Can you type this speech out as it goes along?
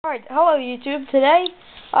Alright, hello YouTube. Today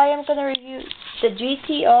I am going to review the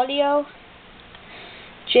GT Audio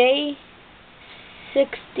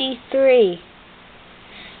j-63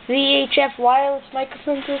 VHF wireless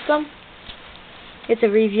microphone system. It's a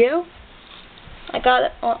review. I got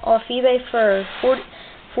it off eBay for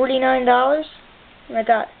 $49, and I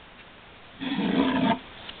got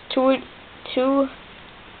two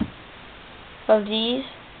of these.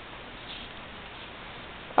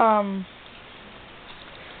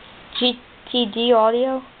 GTD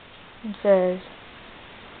Audio. It says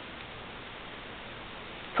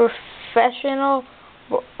professional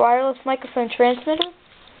wireless microphone transmitter.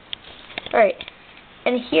 Alright,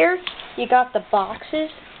 and here you got the boxes.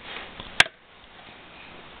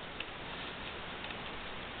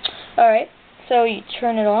 Alright, so you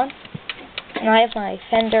turn it on, and I have my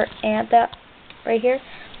Fender amp out right here,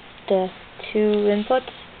 the two inputs.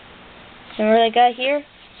 And what I got here,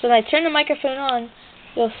 so when I turn the microphone on,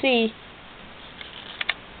 you'll see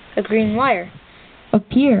a green wire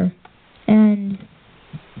appear, and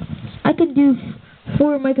I can do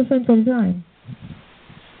 4 microphones at a time.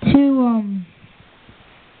 2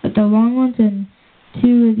 the long ones and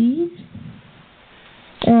 2 of these,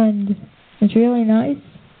 and it's really nice.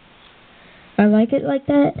 I like it like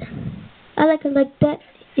that. I like it like that.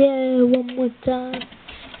 Yeah, one more time.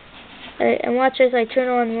 Alright, and watch as I turn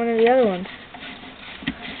on one of the other ones.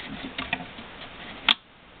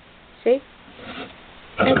 See?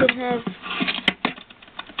 I can have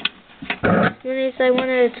as many as I want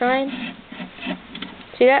at a time.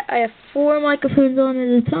 See that? I have 4 microphones on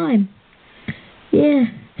at a time. Yeah,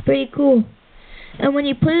 it's pretty cool. And when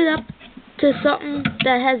you put it up to something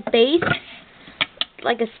that has bass,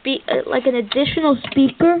 like an additional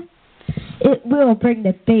speaker, it will bring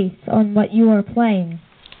the bass on what you are playing.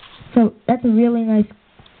 So that's a really nice,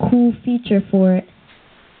 cool feature for it.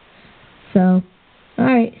 So,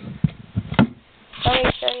 alright.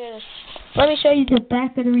 Let me show you the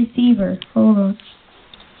back of the receiver. Hold on.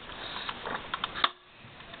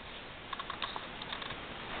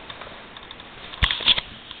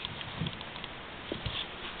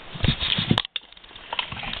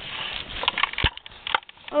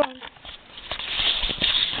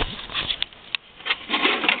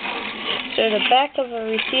 So the back of a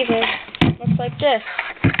receiver looks like this.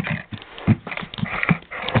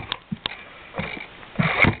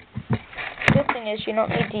 The good thing is you don't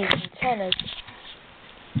need these antennas.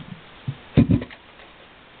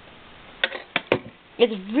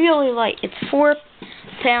 It's really light. It's 4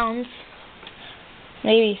 pounds,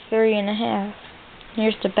 maybe 3.5.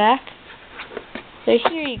 Here's the back. So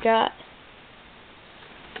here you got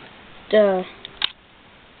the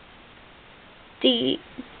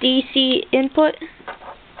DC input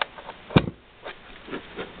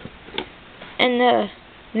and the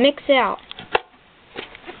mix out.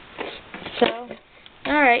 So,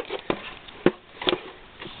 alright,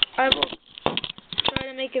 I will try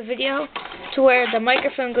to make a video to where the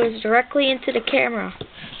microphone goes directly into the camera,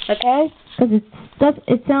 okay? Because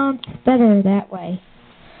it sounds better that way.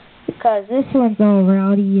 Because this one's all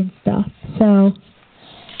rowdy and stuff. So,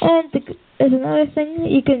 and there's another thing that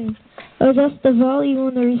you can adjust the volume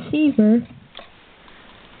on the receiver,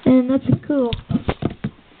 and that's cool.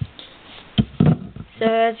 So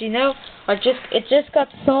as you know, it just got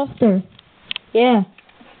softer. Yeah.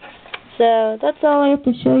 So that's all I have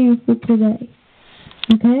to show you for today.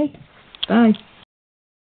 Okay? Bye.